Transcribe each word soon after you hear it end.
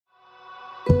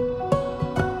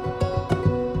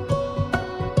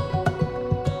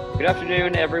Good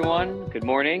afternoon, everyone. Good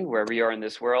morning, wherever you are in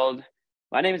this world.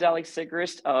 My name is Alex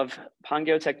Sigrist of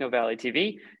Pangyo Techno Valley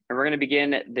TV, and we're going to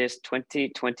begin this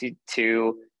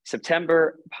 2022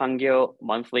 September Pangyo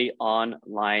monthly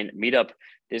online meetup.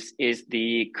 This is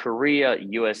the Korea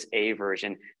USA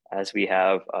version, as we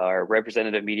have our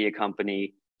representative media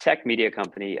company, tech media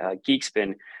company,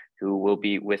 GEEKSPIN, who will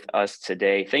be with us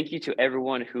today. Thank you to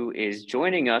everyone who is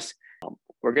joining us.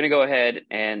 We're going to go ahead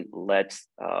and let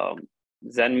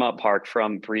Zenma Park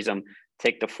from BREEZM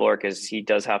take the floor because he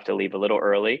does have to leave a little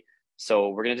early. So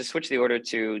we're going to just switch the order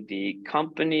to the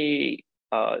company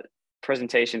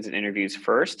presentations and interviews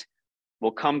first.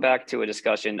 We'll come back to a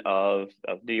discussion of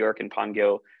New York and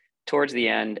Pangyo towards the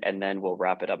end, and then we'll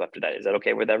wrap it up after that. Is that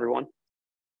okay with everyone?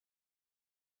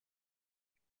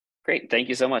 Great, thank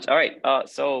you so much. All right,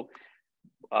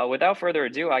 without further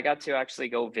ado, I got to actually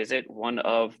go visit one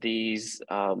of these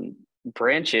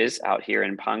branches out here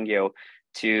in Pangyo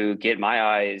to get my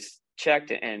eyes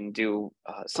checked and do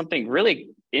something really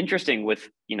interesting with,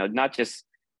 not just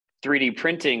 3D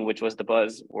printing, which was the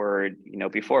buzzword,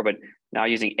 before, but now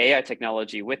using AI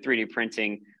technology with 3D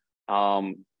printing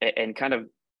and kind of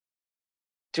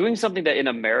doing something that in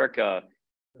America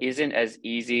isn't as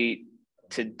easy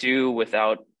to do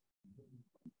without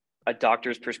a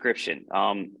doctor's prescription.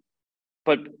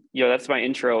 But that's my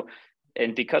intro.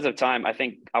 And because of time, I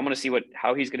think I'm going to see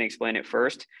how he's going to explain it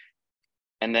first,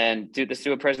 and then do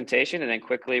a presentation, and then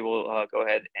quickly we'll go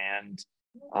ahead and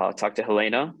talk to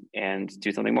Helena and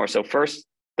do something more. So first,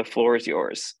 the floor is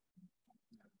yours.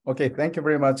 Okay, thank you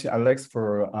very much, Alex,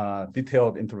 for a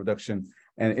detailed introduction.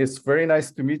 And it's very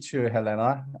nice to meet you,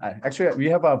 Helena. Actually, we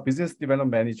have a business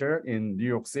development manager in New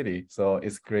York City, so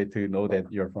it's great to know that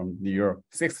you're from New York,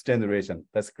 6th generation.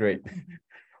 That's great.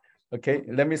 Okay,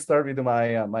 let me start with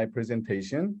my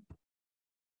presentation.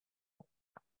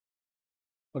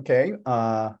 Okay,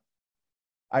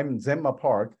 I'm Zenma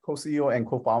Park, co-CEO and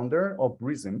co-founder of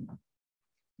BREEZM.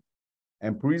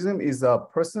 And BREEZM is a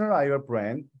personal eyewear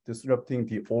brand disrupting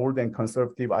the old and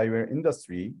conservative eyewear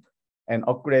industry and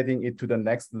upgrading it to the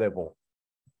next level.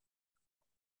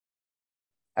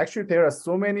 Actually, there are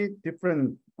so many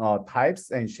different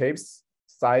types and shapes,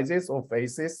 sizes of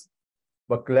faces,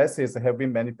 but glasses have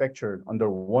been manufactured under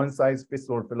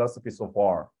one-size-fits-all philosophy so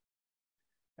far.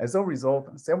 As a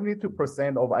result,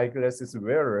 72% of eyeglasses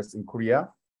wearers in Korea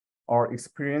are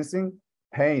experiencing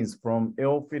pains from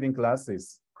ill-fitting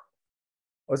glasses.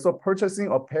 Also, purchasing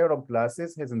a pair of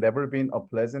glasses has never been a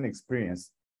pleasant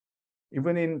experience.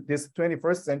 Even in this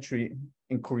 21st century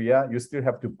in Korea, you still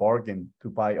have to bargain to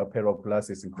buy a pair of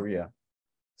glasses in Korea.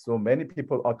 So many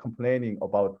people are complaining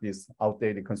about this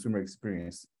outdated consumer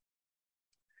experience.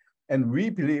 And we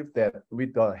believe that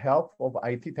with the help of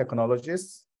IT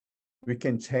technologies, we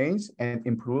can change and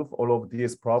improve all of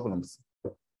these problems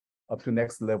up to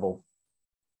next level.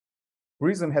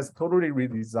 BREEZM has totally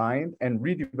redesigned and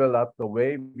redeveloped the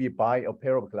way we buy a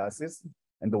pair of glasses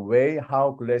and the way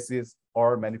how glasses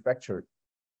are manufactured.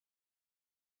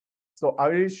 So I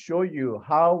will show you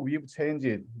how we've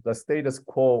changed the status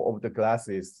quo of the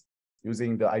glasses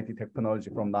using the IT technology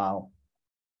from now.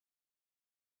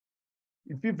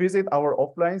 If you visit our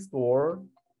offline store,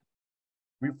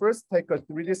 we first take a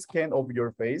 3D scan of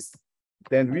your face.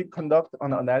 Then we conduct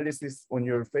an analysis on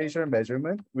your facial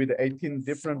measurement with 18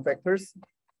 different factors.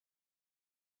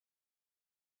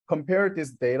 Compare this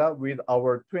data with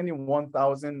our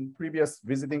 21,000 previous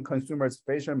visiting consumers'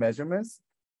 facial measurements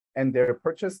and their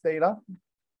purchase data,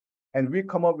 and we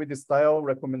come up with the style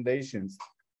recommendations.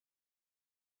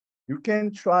 You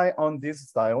can try on these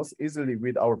styles easily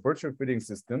with our virtual fitting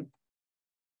system,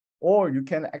 or you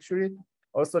can actually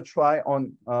also try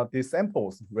on the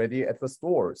samples ready at the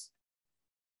stores.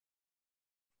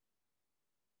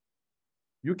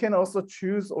 You can also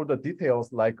choose all the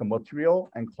details like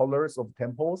material and colors of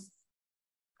temples,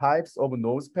 types of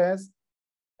nose pads,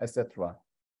 etc.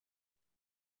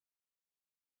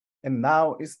 And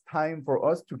now it's time for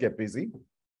us to get busy.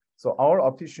 So our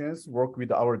opticians work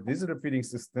with our digital fitting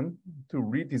system to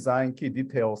redesign key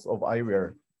details of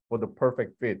eyewear for the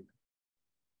perfect fit.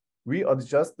 We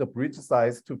adjust the bridge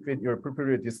size to fit your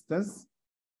preferred distance,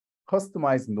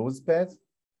 customize nose pads,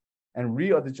 and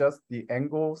readjust the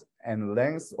angles and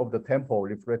lengths of the temple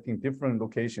reflecting different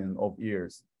locations of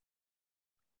ears.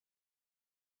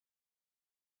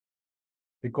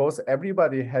 Because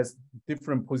everybody has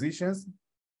different positions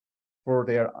for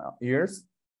their ears,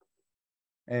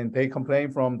 and they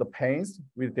complain from the pains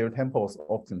with their temples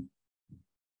often.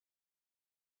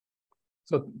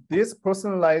 So this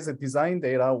personalized design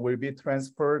data will be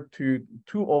transferred to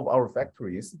two of our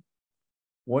factories.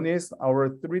 One is our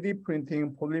 3D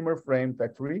printing polymer frame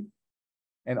factory,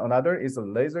 and another is a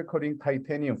laser cutting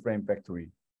titanium frame factory.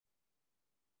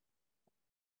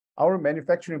 Our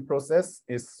manufacturing process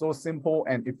is so simple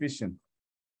and efficient.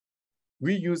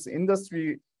 We use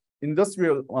industrial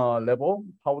level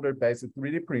powder-based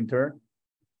 3D printer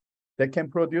that can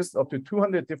produce up to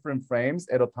 200 different frames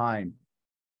at a time.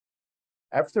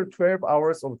 After 12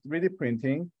 hours of 3D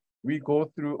printing, we go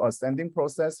through a sanding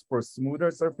process for smoother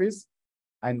surface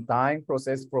and dyeing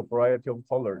process for a variety of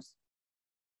colors.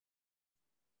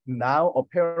 Now a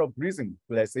pair of BREEZM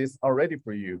glasses are ready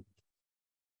for you.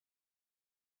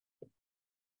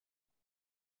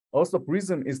 Also,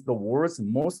 BREEZM is the world's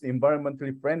most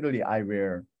environmentally friendly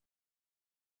eyewear.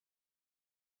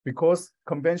 Because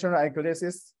conventional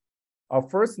eyeglasses are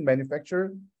first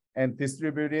manufactured and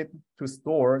distributed to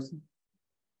stores,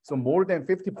 so more than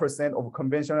 50% of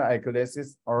conventional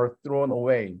eyeglasses are thrown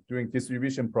away during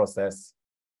distribution process.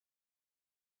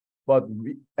 But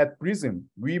at BREEZM,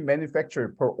 we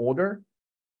manufacture per order,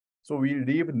 so we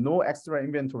leave no extra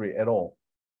inventory at all.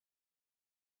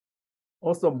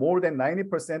 Also, more than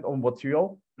 90% of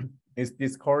material is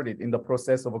discarded in the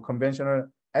process of a conventional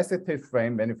acetate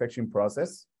frame manufacturing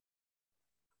process,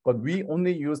 but we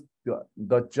only use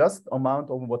the just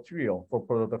amount of material for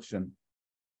production.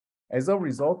 As a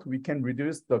result, we can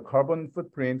reduce the carbon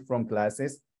footprint from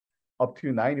glasses up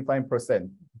to 95%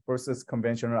 versus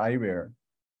conventional eyewear.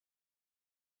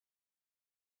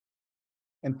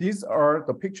 And these are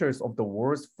the pictures of the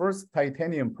world's first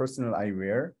titanium personal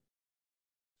eyewear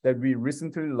that we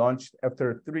recently launched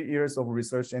after 3 years of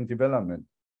research and development.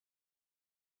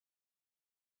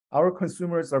 Our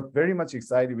consumers are very much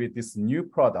excited with this new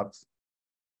product.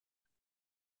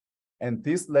 And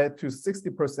this led to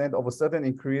 60% of a sudden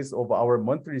increase of our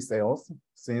monthly sales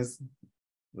since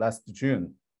last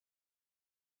June.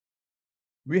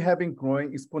 We have been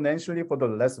growing exponentially for the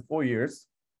last 4 years.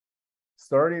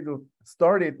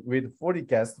 Started with 40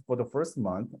 guests for the first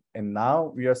month, and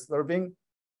now we are serving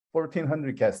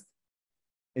 1,400 guests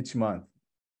each month.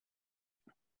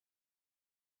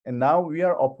 And now we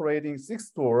are operating 6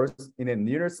 stores in a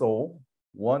near Seoul,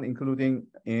 one including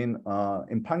in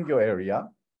Pangyo area,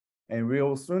 and we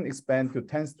will soon expand to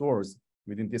 10 stores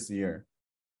within this year.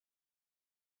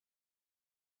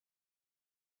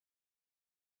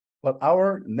 But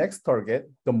our next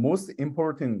target, the most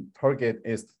important target,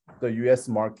 is the US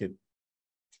market.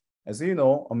 As you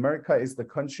know, America is the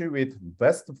country with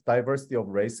best diversity of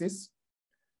races,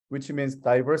 which means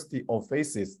diversity of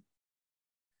faces.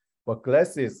 But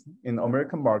glasses in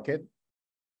American market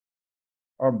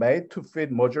are made to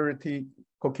fit majority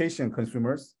Caucasian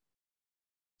consumers.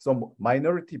 So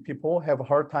minority people have a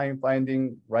hard time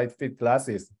finding right fit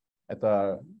glasses at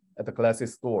the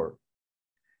glasses store.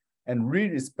 And we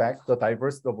respect the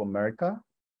diversity of America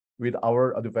with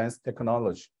our advanced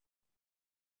technology.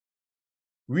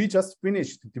 We just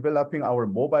finished developing our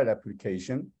mobile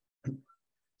application.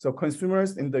 So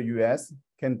consumers in the US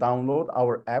can download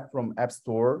our app from App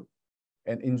Store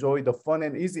and enjoy the fun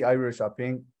and easy eyewear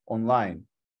shopping online,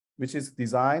 which is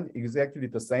designed exactly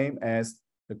the same as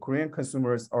the Korean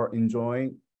consumers are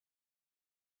enjoying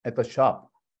at the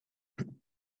shop.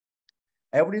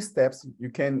 Every steps you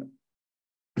can,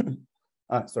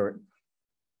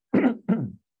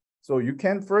 so you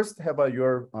can first have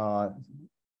your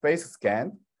face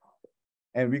scan,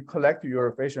 and we collect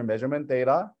your facial measurement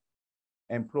data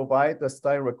and provide the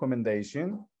style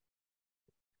recommendation,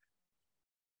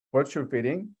 virtual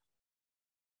fitting,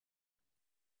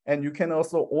 and you can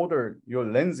also order your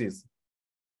lenses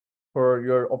for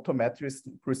your optometrist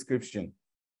prescription.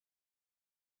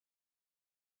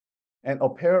 And a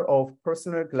pair of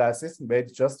personal glasses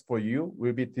made just for you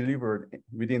will be delivered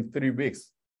within 3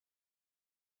 weeks.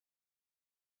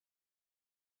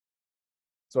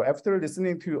 So after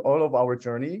listening to all of our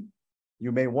journey,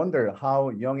 you may wonder how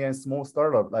young and small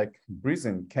startup like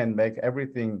BREEZM can make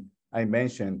everything I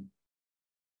mentioned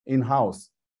in-house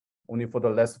only for the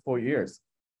last 4 years,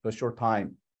 a short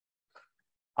time.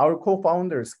 Our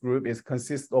co-founders group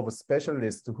consists of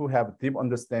specialists who have deep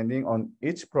understanding on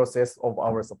each process of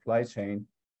our supply chain.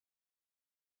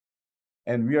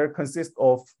 And we consist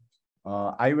of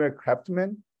eyewear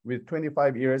craftsmen with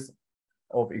 25 years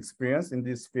of experience in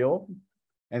this field,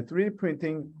 and 3D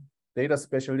printing data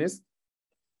specialists,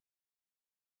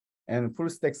 and full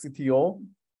stack CTO.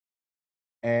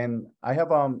 And I have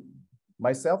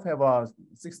myself have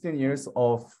 16 years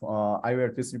of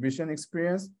eyewear distribution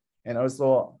experience, and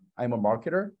also I'm a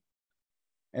marketer.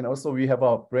 And also we have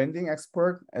a branding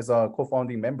expert as a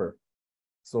co-founding member.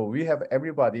 So we have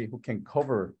everybody who can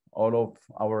cover all of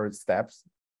our steps.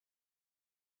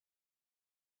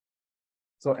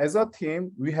 So as a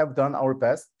team, we have done our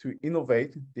best to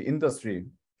innovate the industry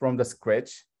from the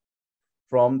scratch,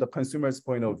 from the consumer's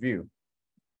point of view.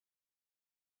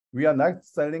 We are not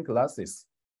selling glasses.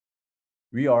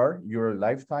 We are your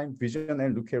lifetime vision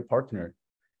and look care partner,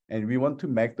 and we want to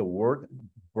make the world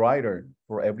brighter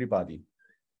for everybody.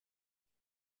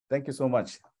 Thank you so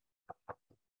much.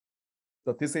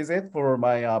 So this is it for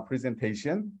my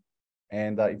presentation.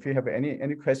 And if you have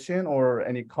any question or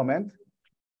any comment,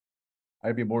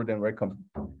 I'll be more than welcome.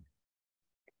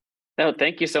 No,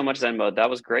 thank you so much, Zenmo. That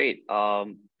was great.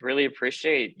 Really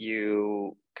appreciate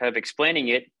you kind of explaining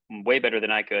it way better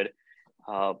than I could.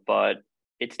 But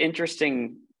it's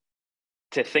interesting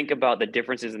to think about the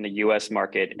differences in the US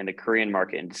market and the Korean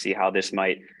market and to see how this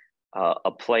might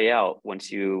play out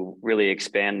once you really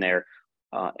expand there.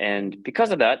 And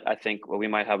because of that, I think we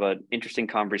might have an interesting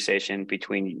conversation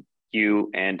between you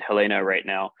and Helena right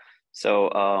now. So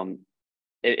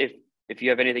if you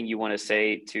have anything you want to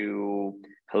say to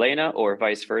Helena or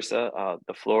vice versa,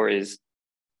 the floor is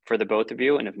for the both of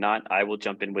you. And if not, I will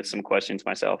jump in with some questions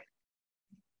myself.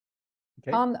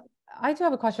 Okay. I do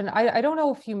have a question. I don't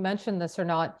know if you mentioned this or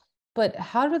not, but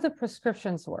how do the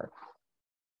prescriptions work?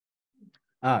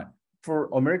 For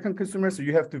American consumers,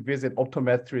 you have to visit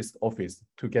optometrist office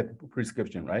to get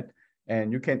prescription, right?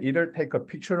 And you can either take a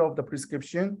picture of the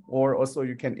prescription or also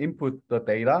you can input the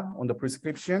data on the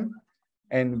prescription,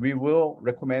 and we will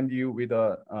recommend you with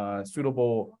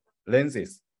suitable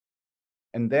lenses.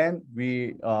 And then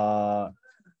we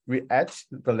etch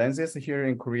the lenses here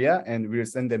in Korea and we'll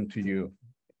send them to you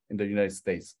in the United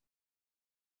States.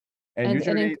 And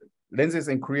usually lenses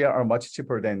in Korea are much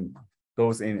cheaper than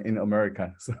those in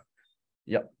America. So,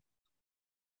 yep.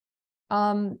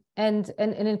 And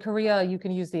in Korea, you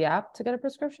can use the app to get a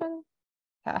prescription?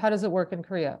 How does it work in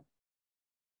Korea?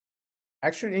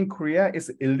 Actually, in Korea, it's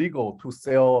illegal to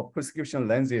sell prescription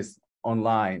lenses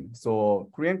online. So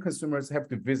Korean consumers have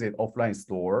to visit offline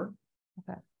store.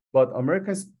 Okay. But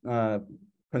American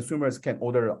consumers can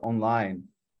order online.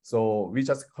 So we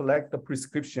just collect the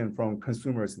prescription from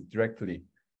consumers directly.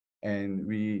 And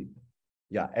we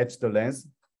etch the lens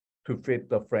to fit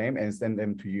the frame and send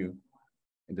them to you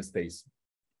in the States.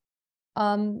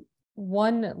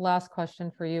 One last question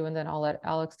for you, and then I'll let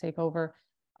Alex take over.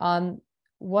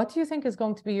 What do you think is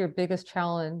going to be your biggest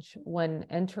challenge when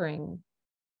entering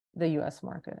the US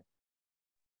market?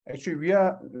 Actually, we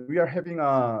are having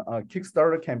a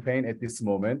Kickstarter campaign at this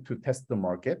moment to test the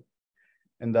market.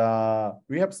 And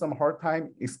we have some hard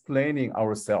time explaining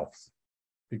ourselves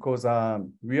because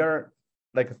we are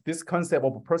like this concept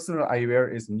of personal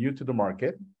eyewear is new to the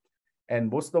market.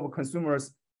 And most of the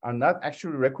consumers are not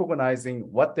actually recognizing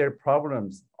what their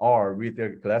problems are with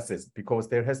their glasses because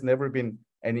there has never been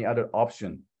any other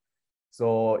option.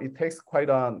 So it takes quite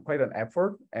an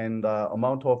effort and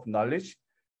amount of knowledge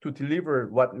to deliver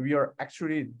what we are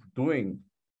actually doing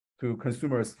to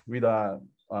consumers with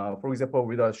for example,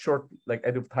 with a short like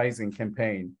advertising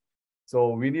campaign. So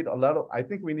we need I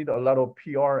think we need a lot of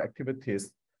PR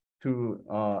activities to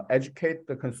educate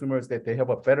the consumers that they have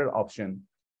a better option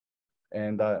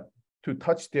and to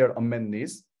touch their unmet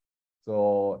needs.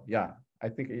 So yeah, I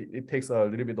think it takes a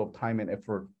little bit of time and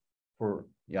effort for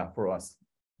us.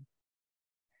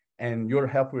 And your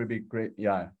help will be great.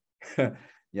 Yeah.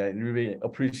 Yeah, really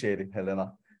appreciate it,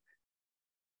 Helena.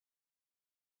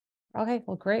 Okay,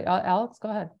 well, great. Alex, go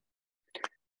ahead.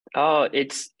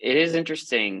 It is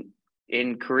interesting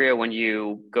in Korea when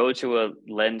you go to a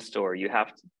lens store, you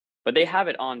have to, but they have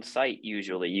it on site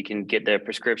usually. You can get their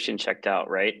prescription checked out,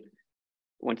 right?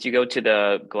 Once you go to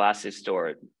the glasses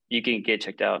store, you can get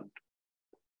checked out.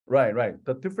 Right.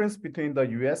 The difference between the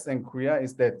US and Korea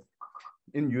is that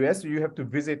in US, you have to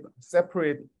visit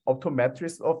separate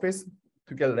optometrist office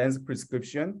to get lens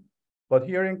prescription. But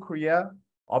here in Korea,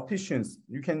 opticians,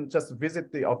 you can just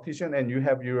visit the optician and you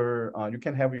have you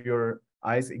can have your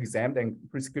eyes examined and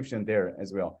prescription there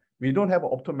as well. We don't have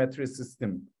an optometrist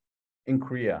system in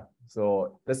Korea.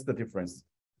 So that's the difference.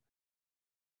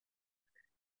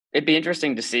 It'd be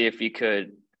interesting to see if you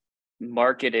could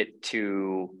market it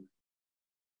to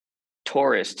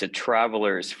tourists, to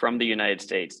travelers from the United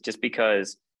States, just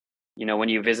because, you know, when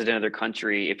you visit another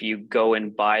country, if you go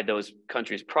and buy those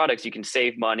countries' products, you can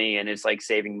save money and it's like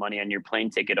saving money on your plane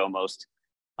ticket almost.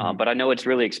 But I know it's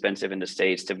really expensive in the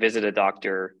States to visit a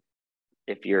doctor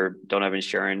if you don't have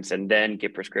insurance and then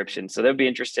get prescriptions. So that'd be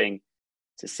interesting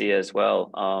to see as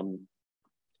well.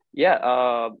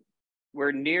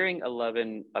 We're nearing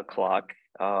 11 o'clock.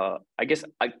 I guess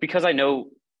because I know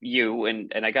you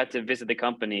and I got to visit the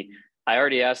company, I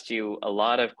already asked you a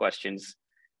lot of questions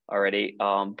already.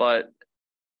 But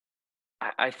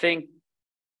I think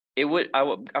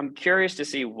I'm curious to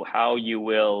see how you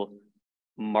will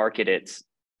market it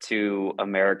to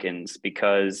Americans?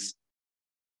 Because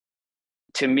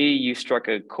to me, you struck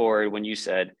a chord when you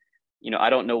said, I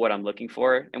don't know what I'm looking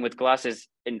for. And with glasses,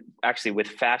 and actually with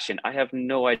fashion, I have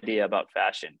no idea about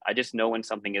fashion. I just know when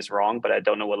something is wrong, but I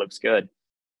don't know what looks good.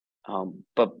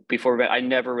 But before, I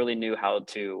never really knew how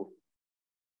to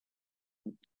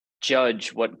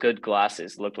judge what good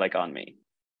glasses looked like on me.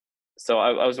 So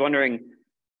I was wondering,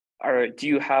 do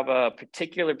you have a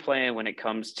particular plan when it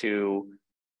comes to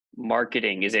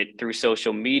marketing? Is it through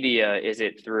social media? Is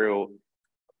it through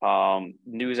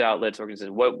news outlets,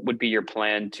 organizations? What would be your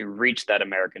plan to reach that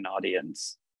American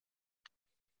audience?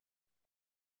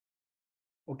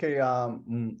 Okay,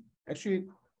 actually,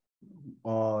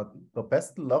 the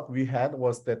best luck we had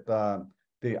was that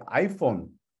the iPhone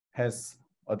has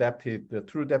adapted the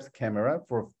true depth camera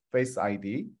for Face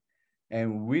ID.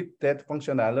 And with that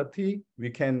functionality, we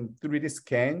can 3D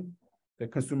scan the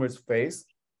consumer's face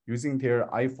using their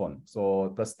iPhone.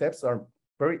 So the steps are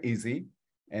very easy,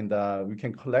 and we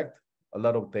can collect a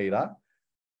lot of data.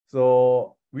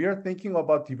 So we are thinking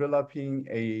about developing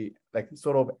a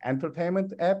sort of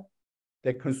entertainment app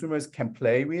that consumers can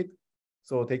play with.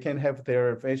 So they can have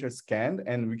their facial scanned,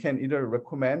 and we can either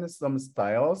recommend some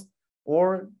styles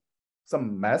or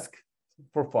some mask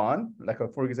for fun,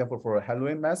 for example, for a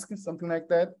Halloween mask, something like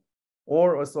that,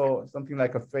 or also something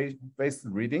like a face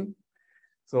reading.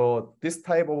 So this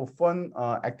type of fun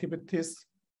activities,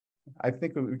 I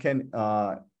think we can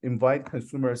invite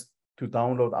consumers to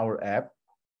download our app.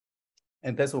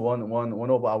 And that's one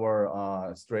of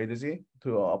our strategy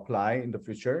to apply in the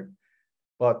future.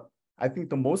 But I think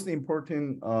the most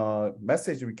important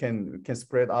message we can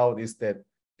spread out is that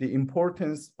the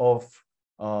importance of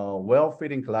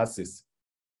well-fitting glasses,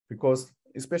 because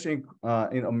especially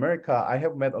in America, I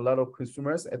have met a lot of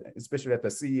consumers, especially at the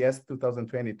CES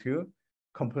 2022,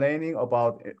 complaining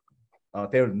about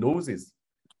their noses.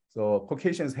 So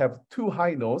Caucasians have too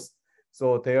high nose,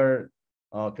 so their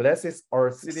glasses are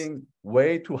sitting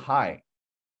way too high,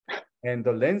 and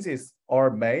the lenses are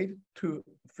made to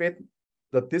fit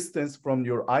the distance from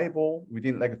your eyeball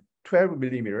within 12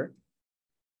 millimeter.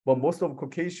 But most of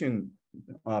Caucasian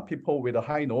people with a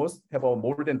high nose have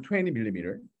more than 20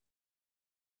 millimeter.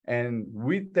 And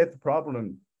with that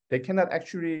problem, they cannot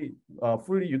actually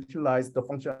fully utilize the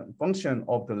function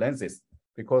of the lenses,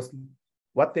 because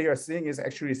what they are seeing is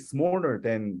actually smaller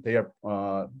than their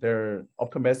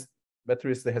optometrist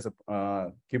has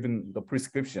given the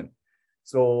prescription.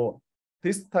 So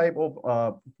this type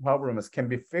of problems can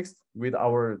be fixed with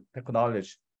our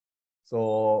technology.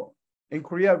 So in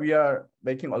Korea, we are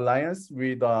making alliance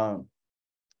with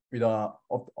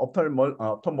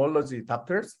ophthalmology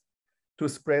doctors to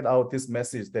spread out this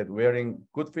message that wearing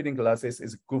good fitting glasses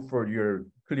is good for your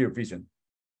clear vision.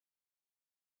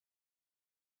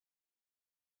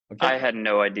 Okay. I had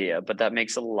no idea, but that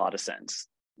makes a lot of sense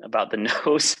about the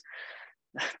nose.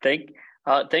 Thank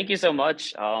you so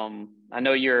much. I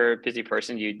know you're a busy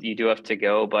person. You do have to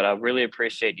go, but I really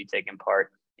appreciate you taking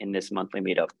part in this monthly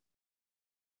meetup.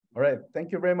 All right.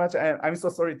 Thank you very much. I'm so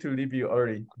sorry to leave you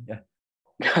early. Yeah.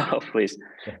 Oh, please.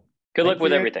 Yeah. Good luck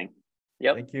with everything.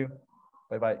 Yep. Thank you.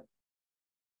 Bye-bye.